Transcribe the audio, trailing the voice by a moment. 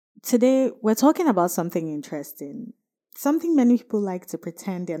Today, we're talking about something interesting, something many people like to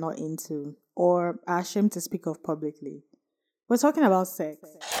pretend they're not into or are ashamed to speak of publicly. We're talking about sex.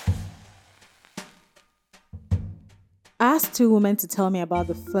 I asked two women to tell me about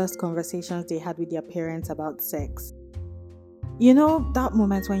the first conversations they had with their parents about sex. You know, that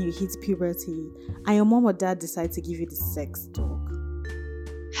moment when you hit puberty and your mom or dad decide to give you the sex talk.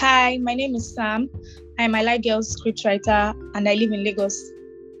 Hi, my name is Sam. I'm a Light Girls scriptwriter and I live in Lagos.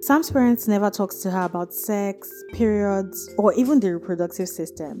 Sam's parents never talked to her about sex, periods, or even the reproductive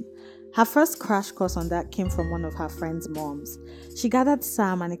system. Her first crash course on that came from one of her friend's moms. She gathered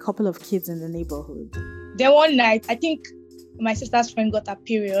Sam and a couple of kids in the neighborhood. Then one night, I think my sister's friend got a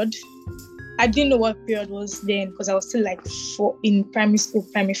period. I didn't know what period was then because I was still like in primary school,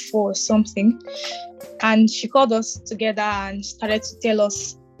 primary four or something. And she called us together and started to tell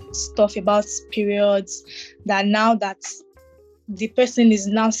us stuff about periods. That now that the person is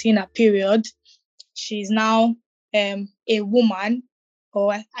now seeing a period, she's now a woman,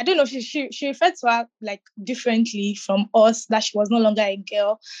 or I don't know if she referred to her like differently from us, that she was no longer a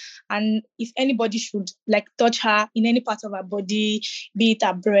girl, and if anybody should like touch her in any part of her body, be it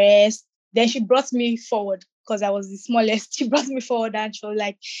her breast, then she brought me forward because I was the smallest. She brought me forward and she was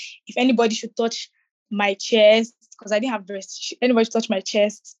like, if anybody should touch my chest, because I didn't have breasts, anybody should touch my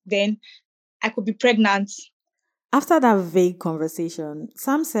chest, then I could be pregnant. After that vague conversation,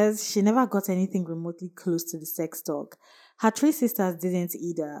 Sam says she never got anything remotely close to the sex talk. Her three sisters didn't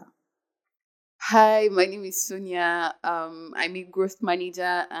either. Hi, my name is Sonia. I'm a growth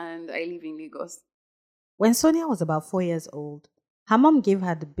manager and I live in Lagos. When Sonia was about 4 years old, her mom gave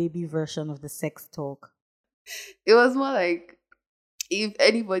her the baby version of the sex talk. It was more like if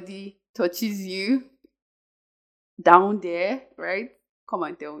anybody touches you down there, right? Come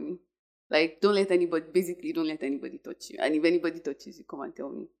and tell me. Like, don't let anybody touch you. And if anybody touches you, come and tell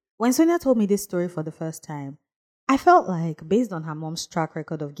me. When Sonia told me this story for the first time, I felt like, based on her mom's track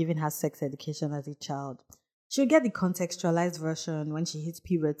record of giving her sex education as a child, she would get the contextualized version when she hit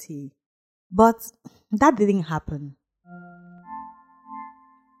puberty. But that didn't happen.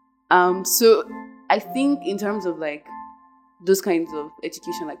 So I think in terms of like those kinds of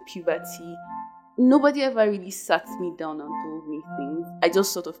education, like puberty, nobody ever really sat me down and told me things. I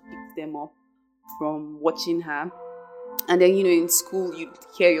just sort of picked them up from watching her. And then, in school, you'd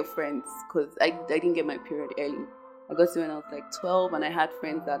hear your friends because I didn't get my period early. I got it when I was like 12, and I had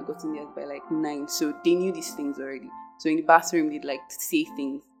friends that got in theirs by like 9. So they knew these things already. So in the bathroom, they'd like say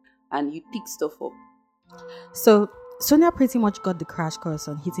things and you pick stuff up. So Sonia pretty much got the crash course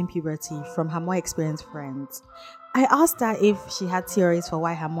on hitting puberty from her more experienced friends. I asked her if she had theories for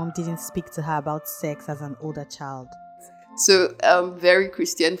why her mom didn't speak to her about sex as an older child. So, very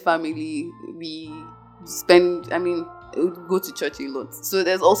Christian family. We go to church a lot. So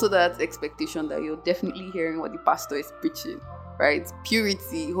there's also that expectation that you're definitely hearing what the pastor is preaching, right?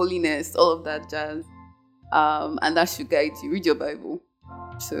 Purity, holiness, all of that jazz. And that should guide you. Read your Bible.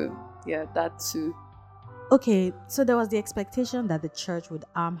 So, yeah, that too. Okay, so there was the expectation that the church would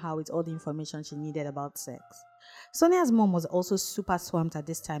arm her with all the information she needed about sex. Sonia's mom was also super swamped at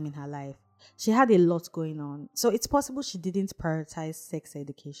this time in her life. She had a lot going on, so it's possible she didn't prioritize sex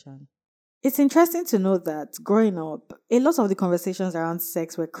education. It's interesting to note that growing up, a lot of the conversations around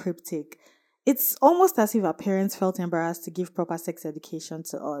sex were cryptic. It's almost as if our parents felt embarrassed to give proper sex education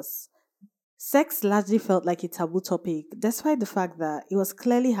to us. Sex largely felt like a taboo topic, despite the fact that it was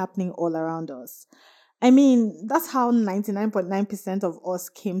clearly happening all around us. I mean, that's how 99.9% of us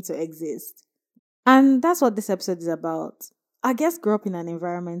came to exist. And that's what this episode is about. I guess grew up in an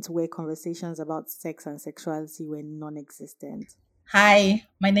environment where conversations about sex and sexuality were non existent. Hi,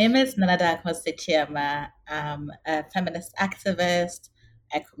 my name is Nanada Akosechiyama. I'm a feminist activist,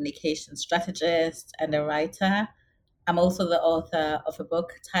 a communication strategist, and a writer. I'm also the author of a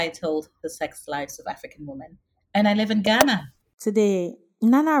book titled The Sex Lives of African Women. And I live in Ghana. Today,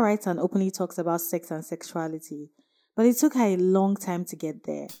 Nana writes and openly talks about sex and sexuality, but it took her a long time to get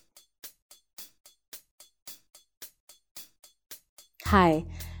there. Hi,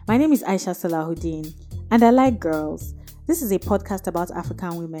 my name is Aisha Salahuddin, and I like girls. This is a podcast about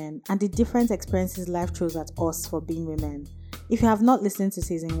African women and the different experiences life throws at us for being women. If you have not listened to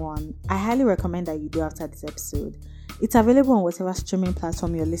season 1, I highly recommend that you do after this episode. It's available on whatever streaming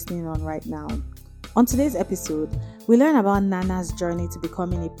platform you're listening on right now. On today's episode, we learn about Nana's journey to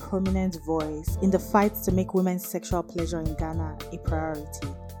becoming a prominent voice in the fight to make women's sexual pleasure in Ghana a priority.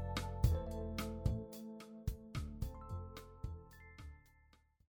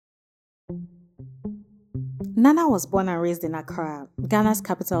 Nana was born and raised in Accra, Ghana's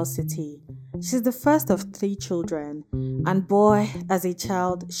capital city. She's the first of three children, and boy, as a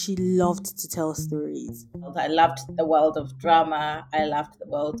child, she loved to tell stories. I loved the world of drama. I loved the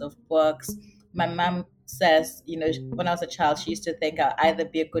world of books. My mom says, when I was a child, she used to think I'll either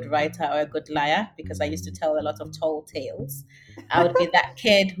be a good writer or a good liar because I used to tell a lot of tall tales. I would be that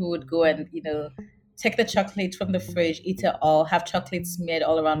kid who would go and, take the chocolate from the fridge, eat it all, have chocolate smeared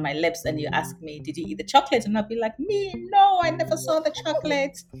all around my lips, and you ask me, "Did you eat the chocolate?" And I'd be like, "Me, no, I never saw the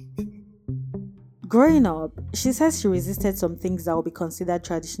chocolate." Growing up, she says she resisted some things that would be considered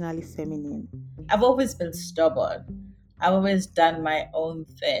traditionally feminine. I've always been stubborn. I've always done my own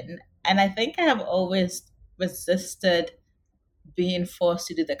thing. And I think I have always resisted being forced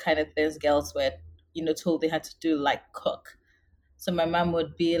to do the kind of things girls were, told they had to do, like cook. So my mom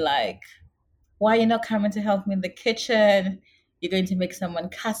would be like, "Why are you not coming to help me in the kitchen? You're going to make someone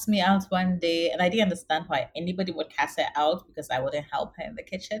cast me out one day." And I didn't understand why anybody would cast her out because I wouldn't help her in the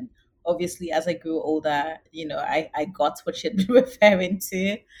kitchen. Obviously, as I grew older, I got what she'd been referring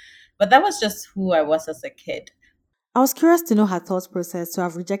to. But that was just who I was as a kid. I was curious to know her thought process to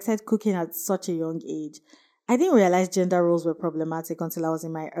have rejected cooking at such a young age. I didn't realize gender roles were problematic until I was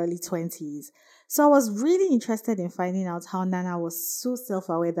in my early 20s. So I was really interested in finding out how Nana was so self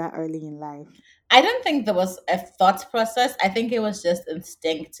aware that early in life. I don't think there was a thought process. I think it was just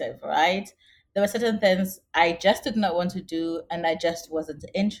instinctive, right? There were certain things I just did not want to do and I just wasn't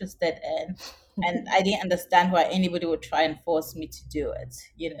interested in. And I didn't understand why anybody would try and force me to do it.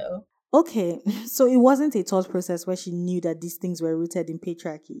 Okay, so it wasn't a thought process where she knew that these things were rooted in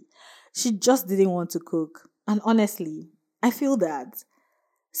patriarchy. She just didn't want to cook. And honestly, I feel that.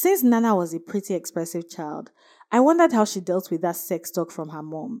 Since Nana was a pretty expressive child, I wondered how she dealt with that sex talk from her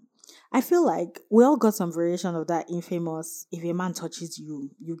mom. I feel like we all got some variation of that infamous "if a man touches you,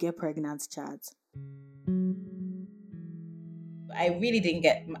 you get pregnant" chat. I really didn't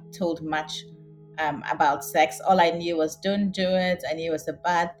get told much about sex. All I knew was don't do it. I knew it was a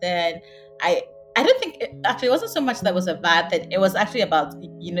bad thing. I don't think actually it wasn't so much that was a bad thing. It was actually about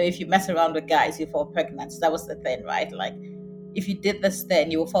if you mess around with guys, you fall pregnant. That was the thing, right? Like if you did this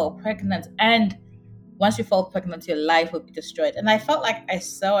thing, you will fall pregnant, and once you fall pregnant, your life will be destroyed. And I felt like I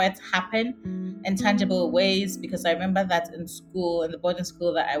saw it happen in tangible ways because I remember that in school, in the boarding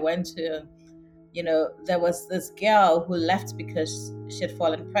school that I went to, there was this girl who left because she had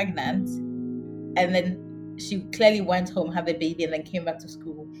fallen pregnant. And then she clearly went home, had the baby, and then came back to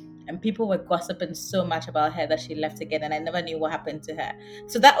school. And people were gossiping so much about her that she left again. And I never knew what happened to her.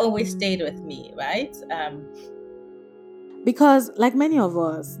 So that always stayed with me, right? Because, like many of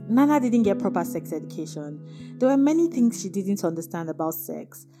us, Nana didn't get proper sex education. There were many things she didn't understand about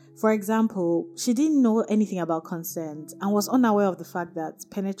sex. For example, she didn't know anything about consent and was unaware of the fact that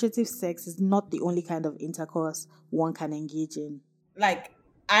penetrative sex is not the only kind of intercourse one can engage in. Like,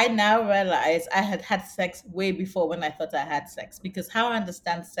 I now realize I had had sex way before when I thought I had sex because how I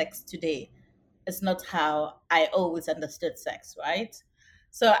understand sex today is not how I always understood sex, right?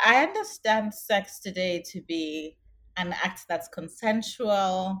 So I understand sex today to be an act that's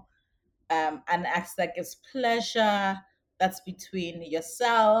consensual, an act that gives pleasure, that's between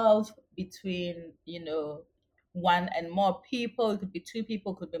yourself, between, one and more people. It could be two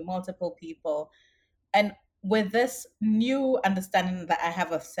people, could be multiple people. And with this new understanding that I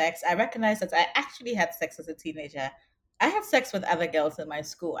have of sex, I recognize that I actually had sex as a teenager. I had sex with other girls in my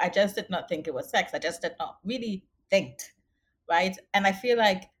school. I just did not think it was sex. I just did not really think, right? And I feel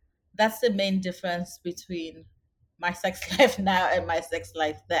like that's the main difference between my sex life now and my sex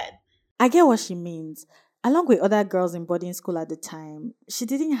life then. I get what she means. Along with other girls in boarding school at the time, she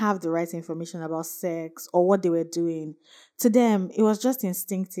didn't have the right information about sex or what they were doing. To them, it was just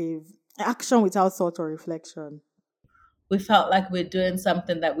instinctive, action without thought or reflection. We felt like we're doing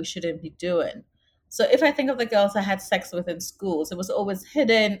something that we shouldn't be doing. So if I think of the girls I had sex with in schools, it was always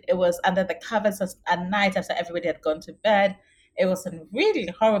hidden. It was under the covers at night after everybody had gone to bed. It was in really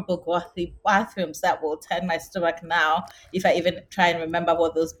horrible, gothy bathrooms that will turn my stomach now if I even try and remember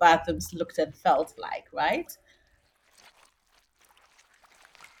what those bathrooms looked and felt like, right?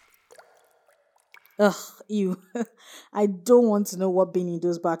 Ugh, ew. I don't want to know what being in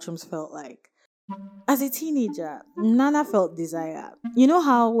those bathrooms felt like. As a teenager, Nana felt desire. You know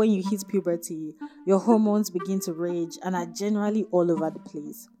how when you hit puberty, your hormones begin to rage and are generally all over the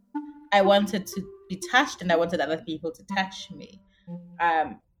place. I wanted to be touched and I wanted other people to touch me.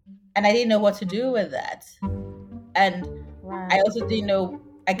 Um, and I didn't know what to do with that. And I Right. also didn't know,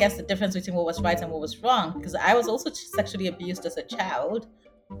 I guess, the difference between what was right and what was wrong because I was also sexually abused as a child,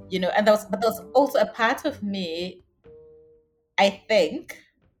 and there was also a part of me, I think,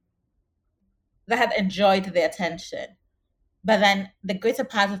 that had enjoyed the attention. But then the greater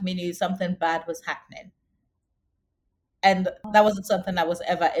part of me knew something bad was happening. And that wasn't something I was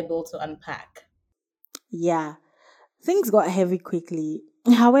ever able to unpack. Yeah, things got heavy quickly.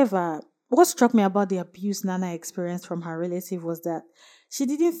 However, what struck me about the abuse Nana experienced from her relative was that she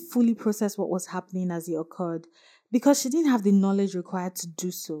didn't fully process what was happening as it occurred because she didn't have the knowledge required to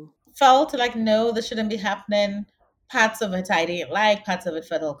do so. Felt like, no, this shouldn't be happening. Parts of it I didn't like, parts of it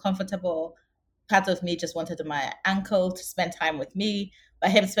felt uncomfortable. Part of me just wanted my uncle to spend time with me,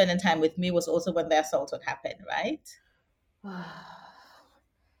 but him spending time with me was also when the assault would happen, right?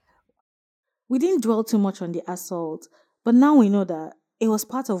 We didn't dwell too much on the assault, but now we know that it was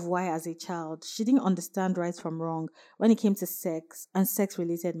part of why, as a child, she didn't understand right from wrong when it came to sex and sex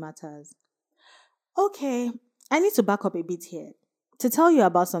related matters. Okay, I need to back up a bit here to tell you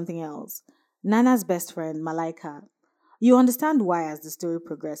about something else. Nana's best friend, Malaika. You understand why as the story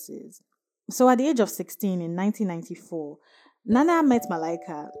progresses. So, at the age of 16 in 1994, Nana met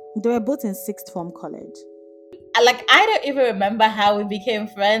Malaika. They were both in sixth form college. Like, I don't even remember how we became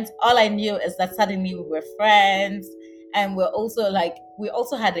friends. All I knew is that suddenly we were friends, and we also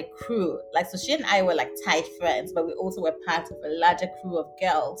had a crew. Like, so she and I were like tight friends, but we also were part of a larger crew of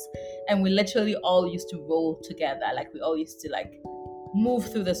girls, and we literally all used to roll together. Like, we all used to like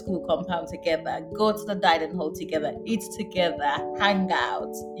move through the school compound together, go to the dining hall together, eat together, hang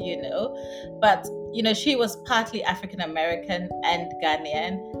out, you know. But she was partly African American and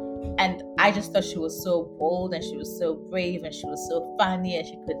Ghanaian, and I just thought she was so bold and she was so brave and she was so funny and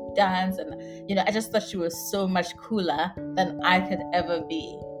she could dance, and I just thought she was so much cooler than I could ever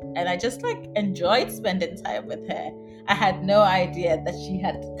be. And I just like enjoyed spending time with her. I had no idea that she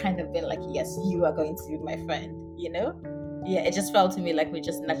had kind of been like, yes, you are going to be my friend. Yeah, it just felt to me like we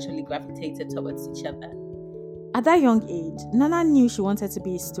just naturally gravitated towards each other. At that young age, Nana knew she wanted to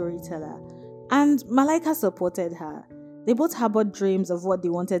be a storyteller, and Malaika supported her. They both harbored dreams of what they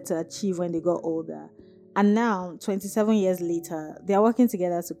wanted to achieve when they got older. And now, 27 years later, they are working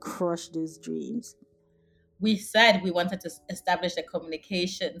together to crush those dreams. We said we wanted to establish a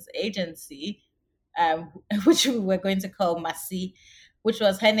communications agency, which we were going to call Masi, which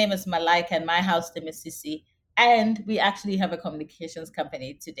was, her name is Malaika and my house name is Sisi. And we actually have a communications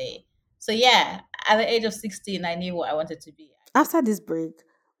company today. So yeah, at the age of 16, I knew what I wanted to be. After this break,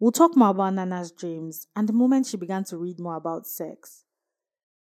 we'll talk more about Nana's dreams and the moment she began to read more about sex.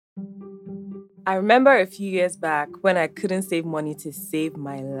 I remember a few years back when I couldn't save money to save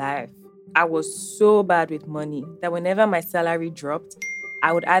my life. I was so bad with money that whenever my salary dropped,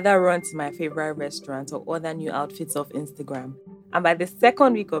 I would either run to my favorite restaurant or order new outfits off Instagram. And by the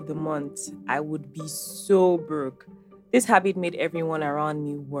second week of the month, I would be so broke. This habit made everyone around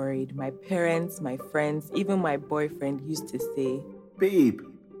me worried. My parents, my friends, even my boyfriend used to say, "Babe,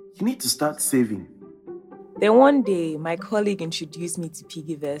 you need to start saving." Then one day, my colleague introduced me to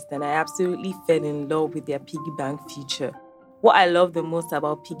PiggyVest and I absolutely fell in love with their piggy bank feature. What I love the most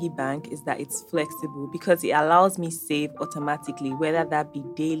about piggy bank is that it's flexible because it allows me save automatically, whether that be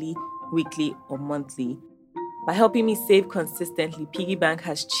daily, weekly, or monthly. By helping me save consistently, piggy bank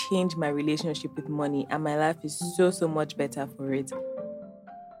has changed my relationship with money and my life is so much better for it.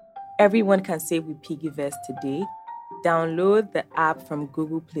 Everyone can save with PiggyVest today. Download the app from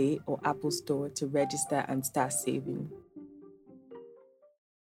Google Play or Apple Store to register and start saving.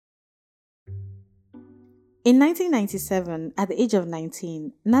 In 1997, at the age of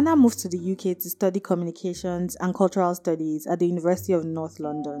 19, Nana moved to the UK to study communications and cultural studies at the University of North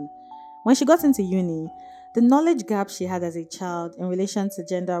London. When she got into uni, the knowledge gap she had as a child in relation to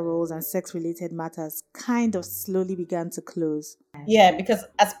gender roles and sex-related matters kind of slowly began to close. Yeah, because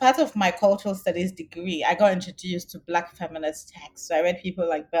as part of my cultural studies degree, I got introduced to Black feminist texts. So I read people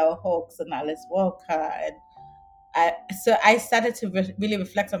like Bell Hooks and Alice Walker, and I started to really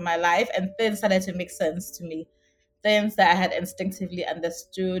reflect on my life, and things started to make sense to me. Things that I had instinctively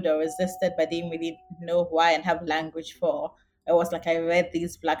understood or resisted, but didn't really know why and have language for. It was like I read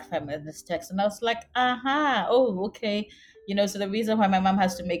these Black feminist texts, and I was like, aha, oh, okay. So the reason why my mom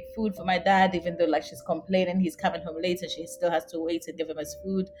has to make food for my dad, even though like she's complaining he's coming home late and she still has to wait and give him his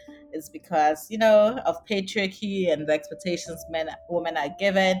food, is because of patriarchy and the expectations women are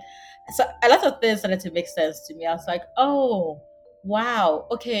given. So a lot of things started to make sense to me. I was like, oh, wow,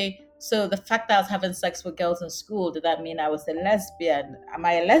 okay. So the fact that I was having sex with girls in school, did that mean I was a lesbian? Am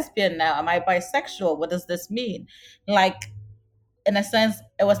I a lesbian now? Am I bisexual? What does this mean? Like, in a sense,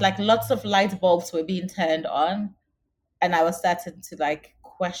 it was like lots of light bulbs were being turned on, and I was starting to like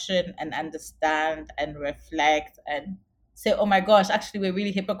question and understand and reflect and say, oh my gosh, actually we're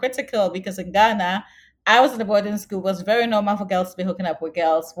really hypocritical, because in Ghana, I was in a boarding school. It was very normal for girls to be hooking up with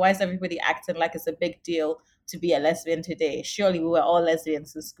girls. Why is everybody acting like it's a big deal to be a lesbian today. Surely we were all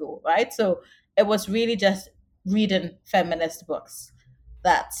lesbians in school, right? So it was really just reading feminist books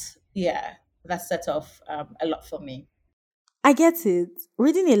that, yeah, that set off a lot for me. I get it.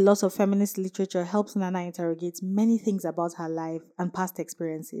 Reading a lot of feminist literature helps Nana interrogate many things about her life and past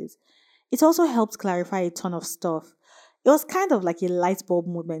experiences. It also helps clarify a ton of stuff. It was kind of like a light bulb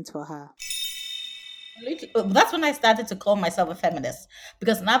moment for her. That's when I started to call myself a feminist,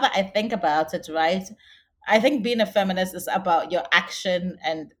 because now that I think about it, right, I think being a feminist is about your action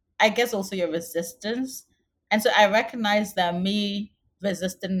and I guess also your resistance. And so I recognize that me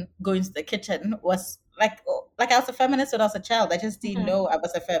resisting going to the kitchen was like I was a feminist when I was a child. I just didn't know I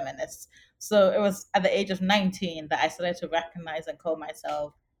was a feminist. So it was at the age of 19 that I started to recognize and call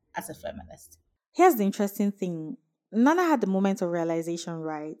myself as a feminist. Here's the interesting thing. Nana had the moment of realization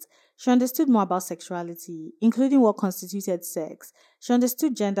right. She understood more about sexuality, including what constituted sex. She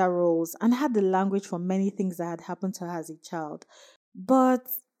understood gender roles and had the language for many things that had happened to her as a child. But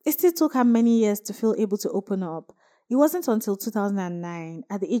it still took her many years to feel able to open up. It wasn't until 2009,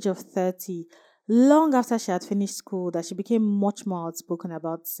 at the age of 30, long after she had finished school, that she became much more outspoken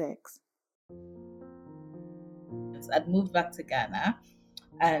about sex. I'd moved back to Ghana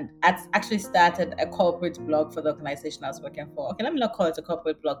and I'd actually started a corporate blog for the organization I was working for. Okay, let me not call it a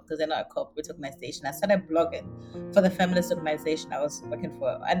corporate blog because they're not a corporate organization. I started blogging for the feminist organization I was working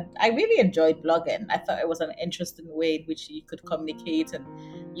for. And I really enjoyed blogging. I thought it was an interesting way in which you could communicate and,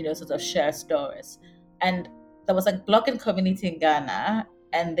 sort of share stories. And there was a blogging community in Ghana,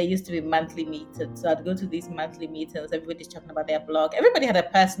 and there used to be monthly meetings. So I'd go to these monthly meetings. Everybody's talking about their blog. Everybody had a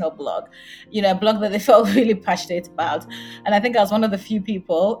personal blog, a blog that they felt really passionate about. And I think I was one of the few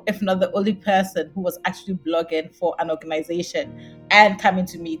people, if not the only person, who was actually blogging for an organization and coming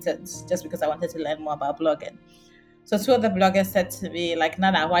to meetings just because I wanted to learn more about blogging. So two of the bloggers said to me, like,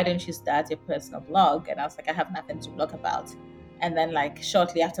 Nana, why don't you start your personal blog? And I was like, I have nothing to blog about. And then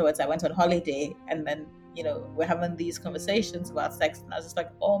shortly afterwards, I went on holiday, and then we're having these conversations about sex, and I was just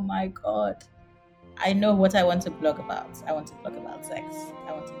like, oh my God, I know what I want to blog about. I want to blog about sex.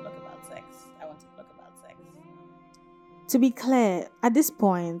 I want to blog about sex. I want to blog about sex. To be clear, at this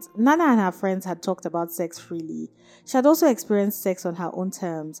point, Nana and her friends had talked about sex freely. She had also experienced sex on her own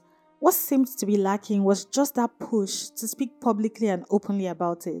terms. What seemed to be lacking was just that push to speak publicly and openly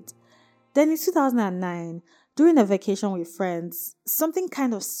about it. Then in 2009, during a vacation with friends, something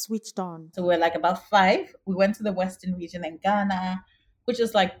kind of switched on. So we're about 5. We went to the Western region in Ghana, which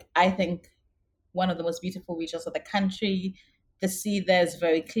is I think, one of the most beautiful regions of the country. The sea there is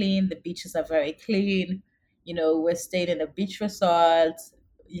very clean. The beaches are very clean. We're staying in a beach resort,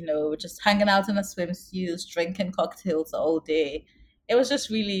 just hanging out in the swimsuits, drinking cocktails all day. It was just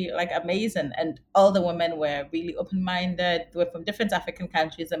really amazing. And all the women were really open-minded. They were from different African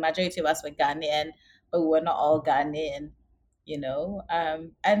countries. The majority of us were Ghanaian, but we were not all Ghanaian,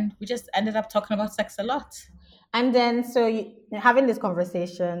 and we just ended up talking about sex a lot. And then, having these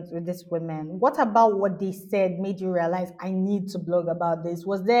conversations with these women, what about what they said made you realize I need to blog about this?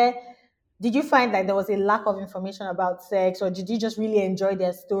 Did you find there was a lack of information about sex, or did you just really enjoy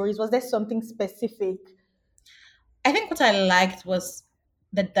their stories? Was there something specific? I think what I liked was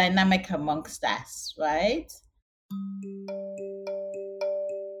the dynamic amongst us, right?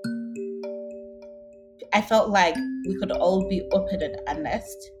 I felt like we could all be open and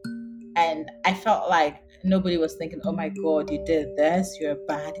honest. And I felt like nobody was thinking, oh my God, you did this, you're a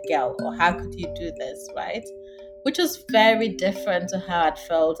bad girl, or how could you do this, right? Which was very different to how I'd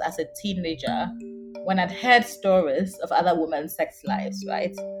felt as a teenager when I'd heard stories of other women's sex lives,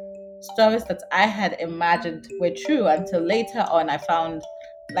 right? Stories that I had imagined were true until later on I found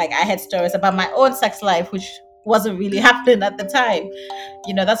I had stories about my own sex life, which wasn't really happening at the time.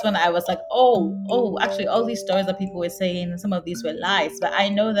 That's when I was like, oh, actually all these stories that people were saying, some of these were lies. But I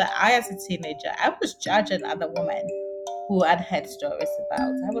know that I, as a teenager, I was judging other women who I'd heard stories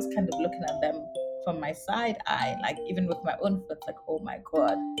about. I was kind of looking at them from my side eye, even with my own foot, oh my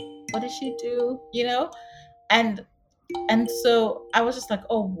God, what did she do? And so I was just like,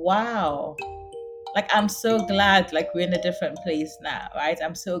 oh wow. I'm so glad we're in a different place now, right?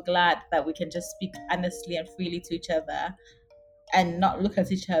 I'm so glad that we can just speak honestly and freely to each other and not look at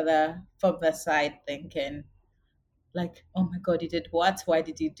each other from the side thinking oh my God, you did what? Why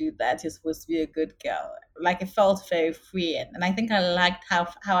did you do that? You're supposed to be a good girl. It felt very freeing. And I think I liked how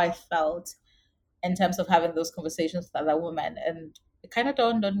I felt in terms of having those conversations with other women. And it kind of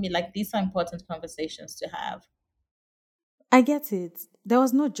dawned on me these are important conversations to have. I get it. There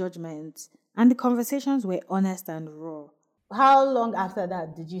was no judgment, and the conversations were honest and raw. How long after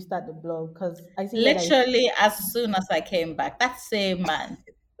that did you start the blog? Because I see literally as soon as I came back, that same month.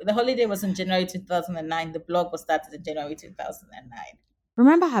 the holiday was in January 2009. The blog was started in January 2009.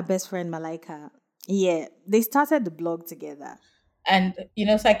 Remember her best friend Malaika? Yeah, they started the blog together. And,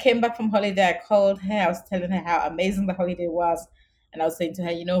 so I came back from holiday. I called her. I was telling her how amazing the holiday was. And I was saying to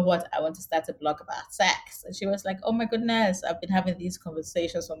her, you know what? I want to start a blog about sex. And she was like, oh my goodness, I've been having these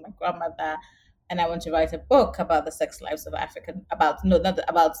conversations with my grandmother. And I want to write a book about the sex lives of African, about, no, not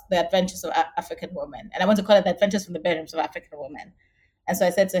about the adventures of African women. And I want to call it the adventures from the bedrooms of African women. And so I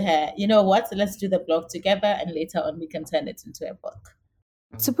said to her, you know what? Let's do the blog together. And later on, we can turn it into a book.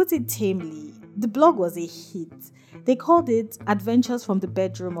 To put it tamely, the blog was a hit. They called it Adventures from the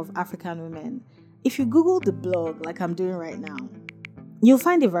Bedroom of African Women. If you Google the blog, like I'm doing right now, you'll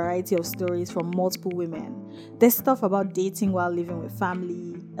find a variety of stories from multiple women. There's stuff about dating while living with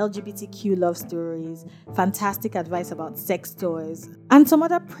family, LGBTQ love stories, fantastic advice about sex toys, and some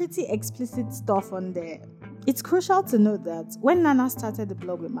other pretty explicit stuff on there. It's crucial to note that when Nana started the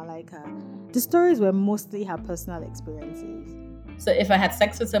blog with Malaika, the stories were mostly her personal experiences. So if I had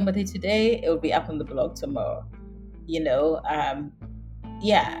sex with somebody today, it would be up on the blog tomorrow.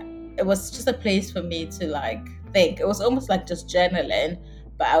 Yeah, it was just a place for me to think. It was almost like just journaling,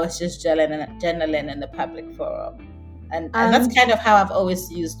 but I was just journaling in the public forum. And that's kind of how I've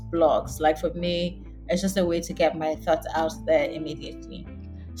always used blogs. Like for me, it's just a way to get my thoughts out there immediately.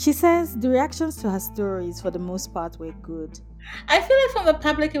 She says the reactions to her stories for the most part were good. I feel like from the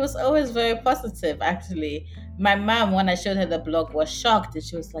public, it was always very positive, actually. My mom, when I showed her the blog, was shocked. And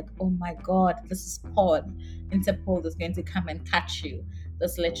she was like, oh my God, this is porn. Interpol is going to come and catch you.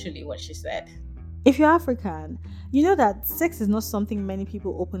 That's literally what she said. If you're African, you know that sex is not something many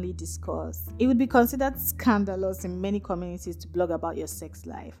people openly discuss. It would be considered scandalous in many communities to blog about your sex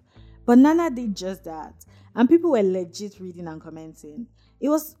life. But Nana did just that, and people were legit reading and commenting. It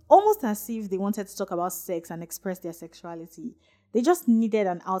was almost as if they wanted to talk about sex and express their sexuality. They just needed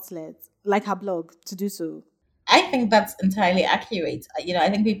an outlet, like her blog, to do so. I think that's entirely accurate. I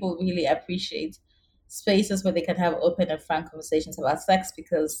think people really appreciate spaces where they can have open and frank conversations about sex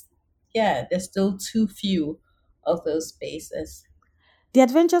because, yeah, there's still too few of those spaces. The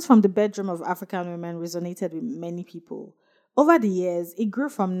adventures from the bedroom of African women resonated with many people. Over the years, it grew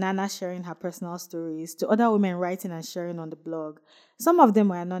from Nana sharing her personal stories to other women writing and sharing on the blog. Some of them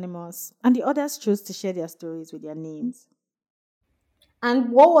were anonymous, and the others chose to share their stories with their names.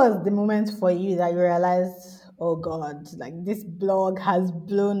 And what was the moment for you that you realized, oh God, like this blog has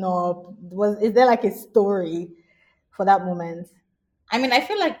blown up? Is there like a story for that moment? I mean, I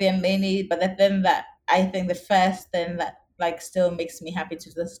feel like there are many, but the thing that I think the first thing that still makes me happy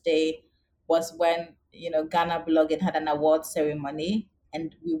to this day was when Ghana Blogging had an award ceremony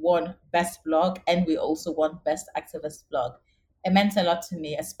and we won best blog and we also won best activist blog. It meant a lot to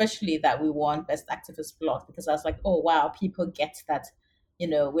me, especially that we won best activist blog because I was like, oh wow, people get that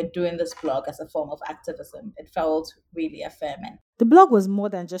we're doing this blog as a form of activism. It felt really affirming. The blog was more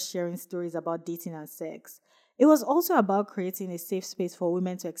than just sharing stories about dating and sex. It was also about creating a safe space for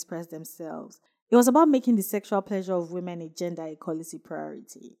women to express themselves. It was about making the sexual pleasure of women a gender equality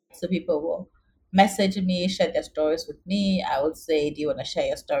priority. So people will message me, share their stories with me. I would say, do you want to share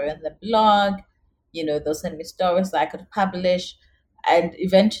your story on the blog? They'll send me stories that I could publish. And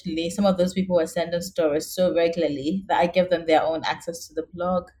eventually, some of those people were sending stories so regularly that I gave them their own access to the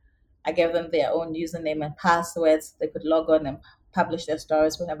blog. I gave them their own username and passwords. They could log on and publish their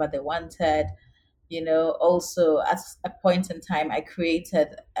stories whenever they wanted. Also at a point in time, I created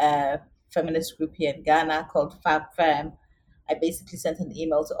a feminist group here in Ghana called FabFem. I basically sent an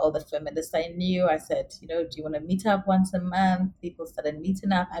email to all the feminists I knew. I said, do you want to meet up once a month? People started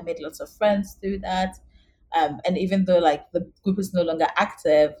meeting up. I made lots of friends through that. And even though the group is no longer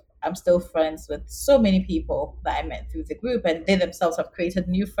active, I'm still friends with so many people that I met through the group, and they themselves have created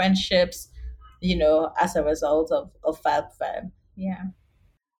new friendships, as a result of FabFem. Yeah.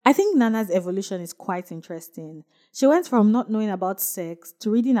 I think Nana's evolution is quite interesting. She went from not knowing about sex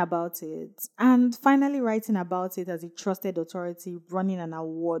to reading about it and finally writing about it as a trusted authority running an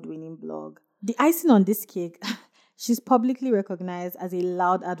award-winning blog. The icing on this cake, she's publicly recognized as a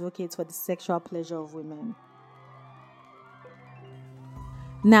loud advocate for the sexual pleasure of women.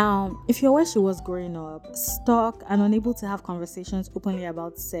 Now, if you're where she was growing up, stuck and unable to have conversations openly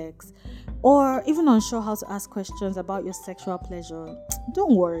about sex, or even unsure how to ask questions about your sexual pleasure,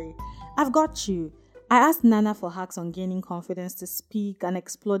 don't worry, I've got you. I asked Nana for hacks on gaining confidence to speak and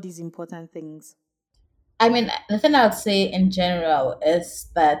explore these important things. I mean, the thing I would say in general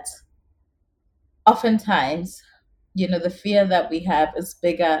is that oftentimes, the fear that we have is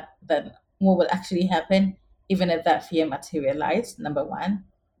bigger than what will actually happen, even if that fear materialized, number one.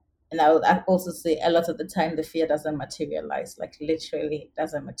 And I would also say a lot of the time the fear doesn't materialize, like literally it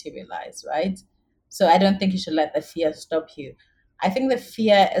doesn't materialize, right? So I don't think you should let the fear stop you. I think the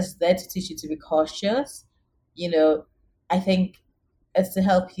fear is there to teach you to be cautious. You know, I think it's to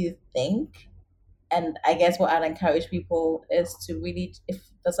help you think. And I guess what I'd encourage people is to really, if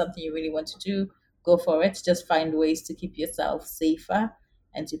there's something you really want to do, go for it. Just find ways to keep yourself safer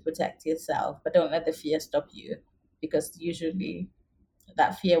and to protect yourself. But don't let the fear stop you, because usually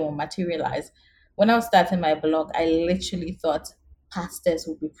that fear will materialize. When I was starting my blog, I literally thought pastors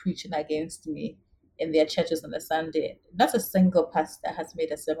would be preaching against me in their churches on a Sunday. Not a single pastor has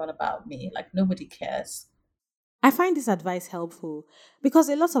made a sermon about me. Like, nobody cares. I find this advice helpful because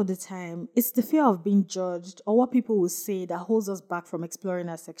a lot of the time it's the fear of being judged or what people will say that holds us back from exploring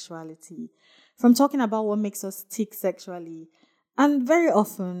our sexuality, from talking about what makes us tick sexually. And very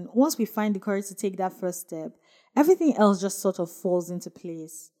often, once we find the courage to take that first step, everything else just sort of falls into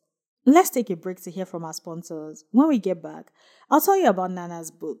place. Let's take a break to hear from our sponsors. When we get back, I'll tell you about Nana's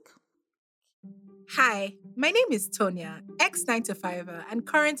book. Hi, my name is Tonya, ex 9 to 5er and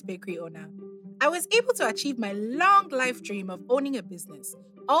current bakery owner. I was able to achieve my long life dream of owning a business,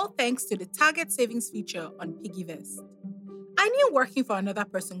 all thanks to the target savings feature on PiggyVest. I knew working for another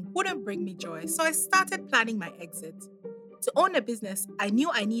person wouldn't bring me joy, so I started planning my exit. To own a business, I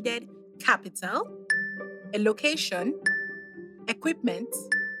knew I needed capital, a location, equipment,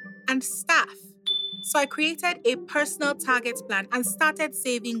 and staff. So I created a personal target plan and started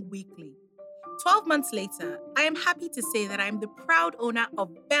saving weekly. 12 months later, I am happy to say that I am the proud owner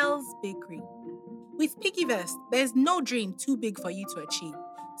of Bell's Bakery. With PiggyVest, there's no dream too big for you to achieve.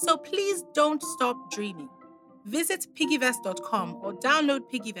 So please don't stop dreaming. Visit piggyvest.com or download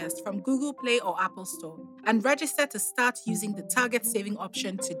PiggyVest from Google Play or Apple Store and register to start using the target saving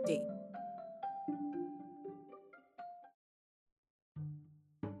option today.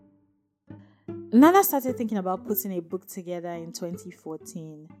 Nana started thinking about putting a book together in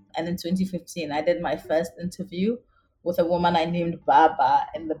 2014. And in 2015, I did my first interview with a woman I named Baba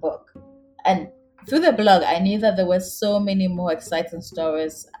in the book. And through the blog, I knew that there were so many more exciting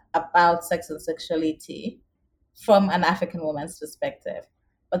stories about sex and sexuality from an African woman's perspective.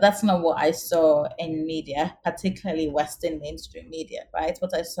 But that's not what I saw in media, particularly Western mainstream media, right?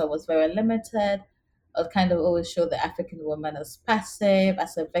 What I saw was very limited. I would kind of always show the African woman as passive,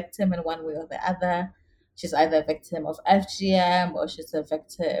 as a victim in one way or the other. She's either a victim of FGM or she's a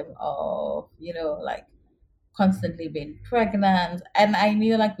victim of, like constantly being pregnant. And I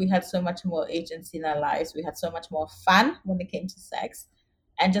knew like we had so much more agency in our lives. We had so much more fun when it came to sex.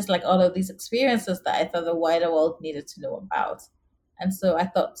 And just like all of these experiences that I thought the wider world needed to know about. And so I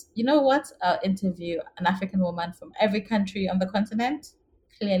thought, you know what? I'll interview an African woman from every country on the continent.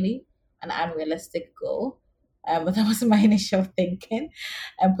 Clearly, an unrealistic goal. But that was my initial thinking,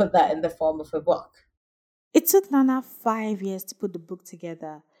 and put that in the form of a book. It took Nana 5 years to put the book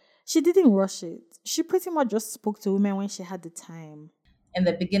together. She didn't rush it. She pretty much just spoke to women when she had the time. In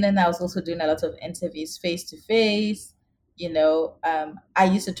the beginning, I was also doing a lot of interviews face to face. I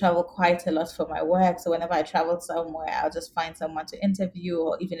used to travel quite a lot for my work. So whenever I traveled somewhere, I'll just find someone to interview,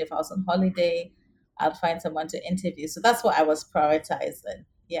 or even if I was on holiday, I'll find someone to interview. So that's what I was prioritizing.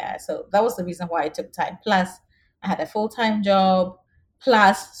 Yeah, so that was the reason why it took time. Plus, I had a full-time job,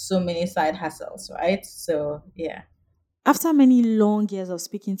 plus so many side hustles, right? So, yeah. After many long years of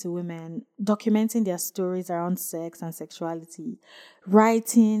speaking to women, documenting their stories around sex and sexuality,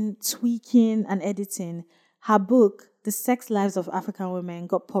 writing, tweaking, and editing, her book, The Sex Lives of African Women,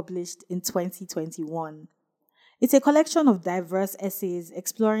 got published in 2021. It's a collection of diverse essays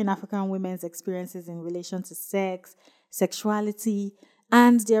exploring African women's experiences in relation to sex, sexuality,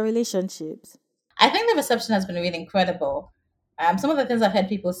 and their relationships. I think the reception has been really incredible. Some of the things I've heard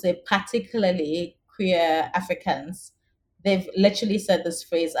people say, particularly queer Africans, they've literally said this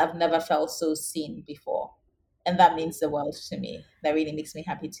phrase, I've never felt so seen before. And that means the world to me. That really makes me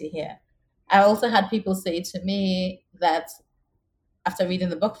happy to hear. I also had people say to me that after reading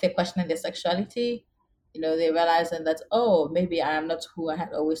the book, they're questioning their sexuality. They're realizing that, oh, maybe I am not who I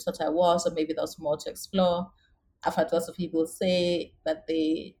had always thought I was, or maybe there's more to explore. I've had lots of people say that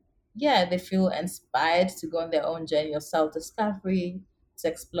they feel inspired to go on their own journey of self-discovery, to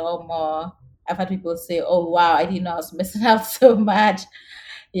explore more. I've had people say, oh, wow, I didn't know I was missing out so much.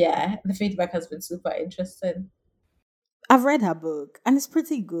 Yeah, the feedback has been super interesting. I've read her book, and it's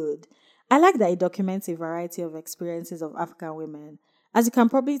pretty good. I like that it documents a variety of experiences of African women. As you can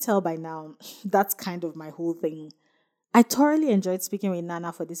probably tell by now, that's kind of my whole thing. I thoroughly enjoyed speaking with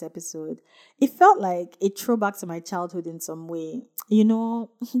Nana for this episode. It felt like a throwback to my childhood in some way.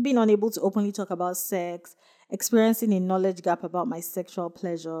 Being unable to openly talk about sex, experiencing a knowledge gap about my sexual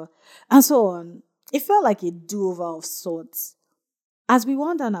pleasure, and so on. It felt like a do-over of sorts. As we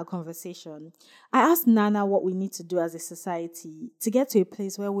wound down our conversation, I asked Nana what we need to do as a society to get to a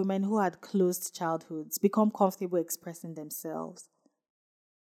place where women who had closed childhoods become comfortable expressing themselves.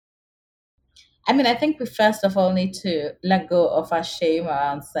 I mean, I think we first of all need to let go of our shame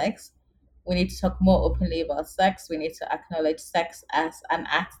around sex. We need to talk more openly about sex. We need to acknowledge sex as an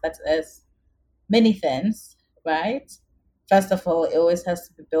act that is many things, right? First of all, it always has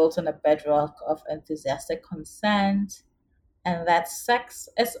to be built on a bedrock of enthusiastic consent, and that sex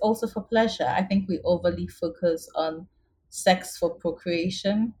is also for pleasure. I think we overly focus on sex for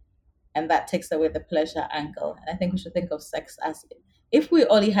procreation, and that takes away the pleasure angle. And I think we should think of sex as, if we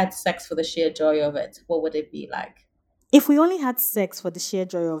only had sex for the sheer joy of it, what would it be like? If we only had sex for the sheer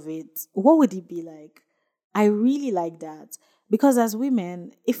joy of it, what would it be like? I really like that because as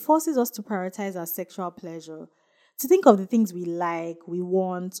women, it forces us to prioritize our sexual pleasure, to think of the things we like, we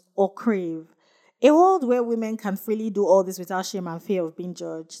want, or crave. A world where women can freely do all this without shame and fear of being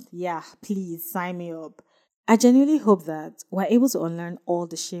judged. Yeah, please sign me up. I genuinely hope that we're able to unlearn all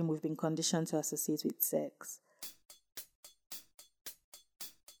the shame we've been conditioned to associate with sex.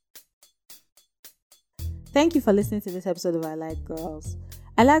 Thank you for listening to this episode of I Like Girls.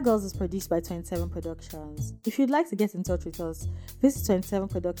 I Like Girls is produced by 27 Productions. If you'd like to get in touch with us, visit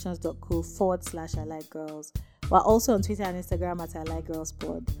 27productions.co/I Like Girls. We're also on Twitter and Instagram at I Like Girls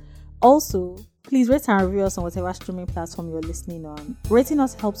Pod. Also, please rate and review us on whatever streaming platform you're listening on. Rating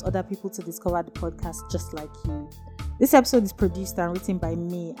us helps other people to discover the podcast just like you. This episode is produced and written by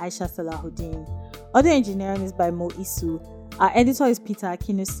me, Aisha Salahuddin. Audio engineering is by Mo Isu. Our editor is Peter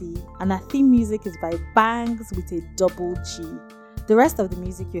Akinusi, and our theme music is by Bangs with a double G. The rest of the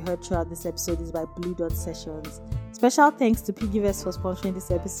music you heard throughout this episode is by Blue Dot Sessions. Special thanks to Piggyverse for sponsoring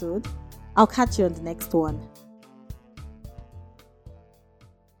this episode. I'll catch you on the next one.